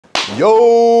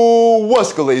Yo,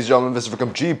 what's good, ladies and gentlemen? This is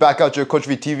Victim G, back out your Coach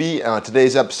V TV, and on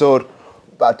today's episode,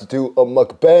 about to do a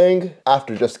mukbang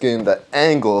after just getting the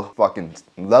angle fucking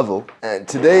level. And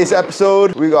today's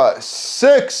episode, we got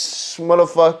 6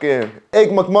 motherfucking egg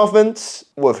McMuffins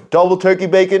with double turkey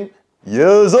bacon.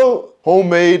 Yezo,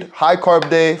 homemade, high carb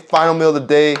day, final meal of the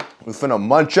day. We finna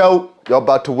munch out. Y'all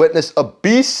about to witness a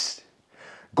beast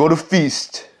go to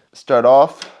feast. Start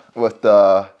off with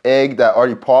the egg that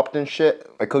already popped and shit.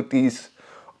 I cooked these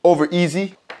over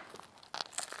easy.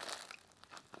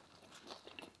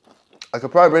 I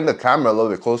could probably bring the camera a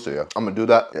little bit closer, yeah. I'm gonna do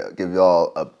that, yeah, give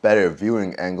y'all a better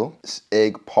viewing angle. This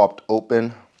egg popped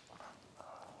open.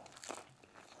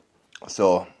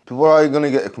 So, people are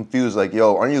gonna get confused like,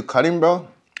 yo, aren't you cutting, bro?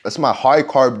 That's my high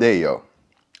carb day, yo.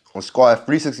 On squat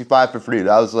 365 for free.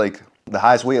 That was like the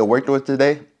highest weight I worked with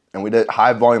today. And we did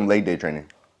high volume leg day training.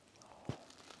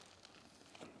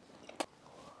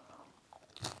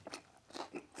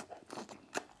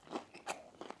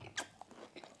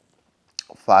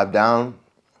 Five down.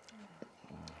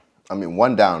 I mean,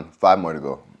 1 down, 5 more to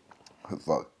go.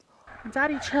 Fuck.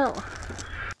 Daddy, chill.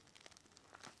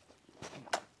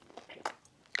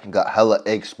 Got hella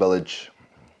egg spillage.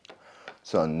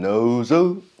 So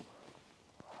nozo.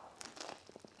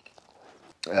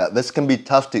 Yeah, this can be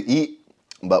tough to eat,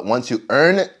 but once you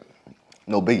earn it,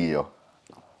 no biggie, yo.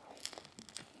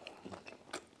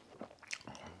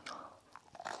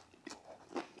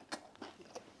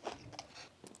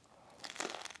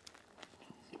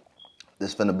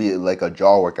 This finna be like a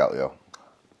jaw workout, yo.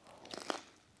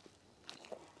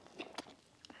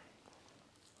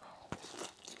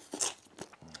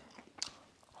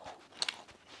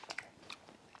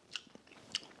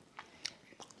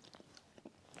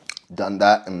 Done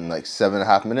that in like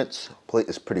 7.5 minutes. Plate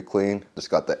is pretty clean. Just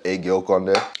got the egg yolk on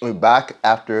there. We're back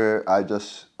after I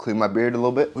just cleaned my beard a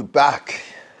little bit. We're back.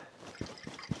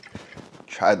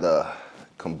 Try the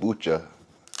kombucha.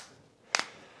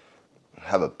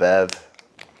 Have a bev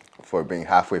before being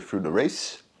halfway through the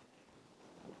race.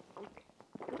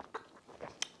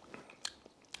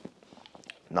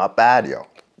 Not bad, yo.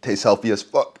 Tastes healthy as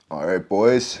fuck. All right,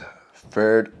 boys.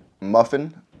 Third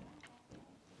muffin.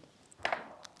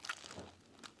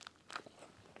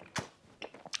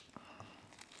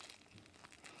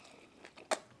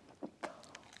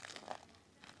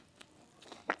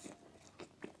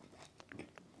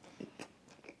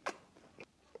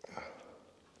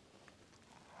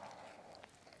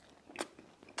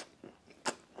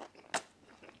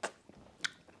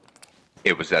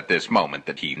 It was at this moment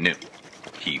that he knew.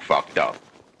 He fucked up.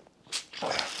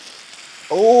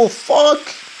 Oh, fuck!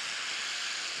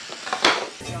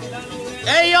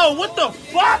 Hey, yo, what the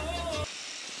fuck?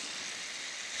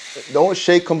 Don't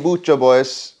shake kombucha,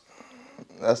 boys.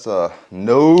 That's a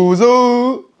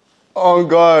no-zo. On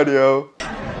guard, yo.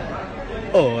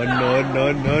 Oh, no.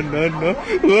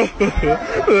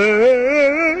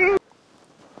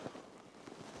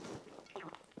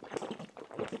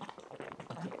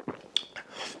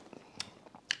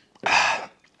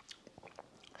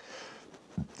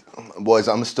 Boys,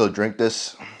 I'm gonna still drink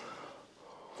this.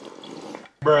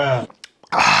 Bruh.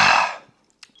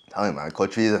 Tell me, man,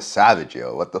 Coach V is a savage,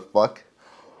 yo. What the fuck?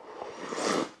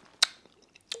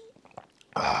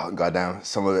 Goddamn,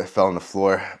 some of it fell on the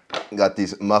floor. Got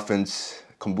these muffins,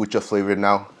 kombucha flavored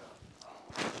now.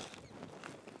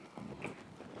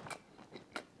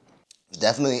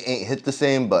 Definitely ain't hit the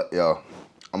same, but yo,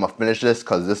 I'm gonna finish this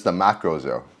because this is the macros,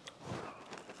 yo.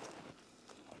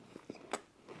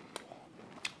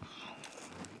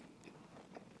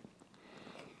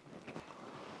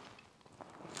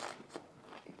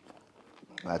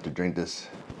 I have to drink this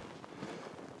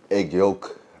egg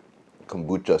yolk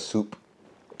kombucha soup.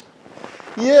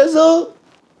 Yezo!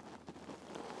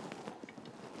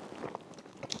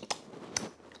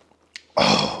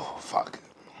 Oh, fuck.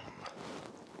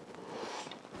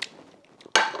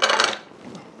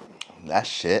 That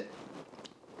shit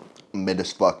mid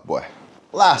as fuck, boy.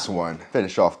 Last one.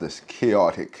 Finish off this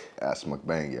chaotic ass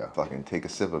mukbang, yeah. Fucking take a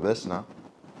sip of this now.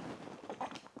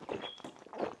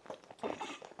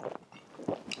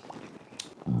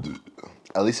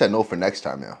 At least I know for next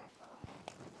time, yeah.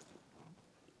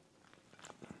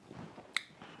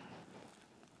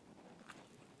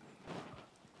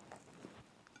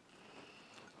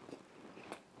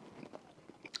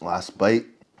 Last bite.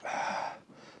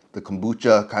 The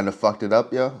kombucha kind of fucked it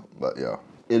up, yeah. But yeah,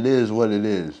 it is what it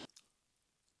is.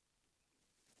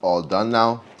 All done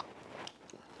now.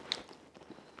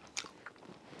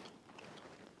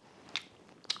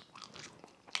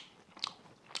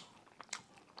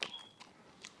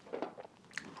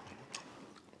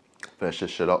 Finish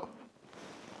this shit up.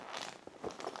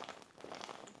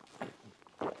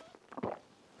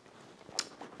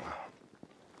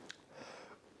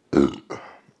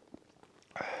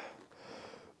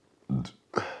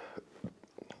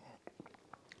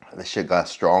 Shit got a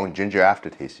strong ginger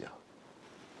aftertaste, yo.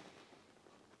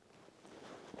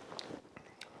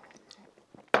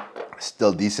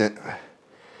 Still decent.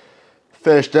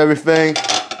 Finished everything.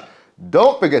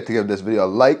 Don't forget to give this video a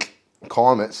like,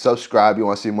 comment, subscribe. You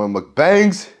want to see more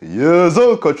mukbangs? Yes,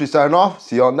 Coach V signing off.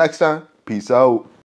 See y'all next time. Peace out.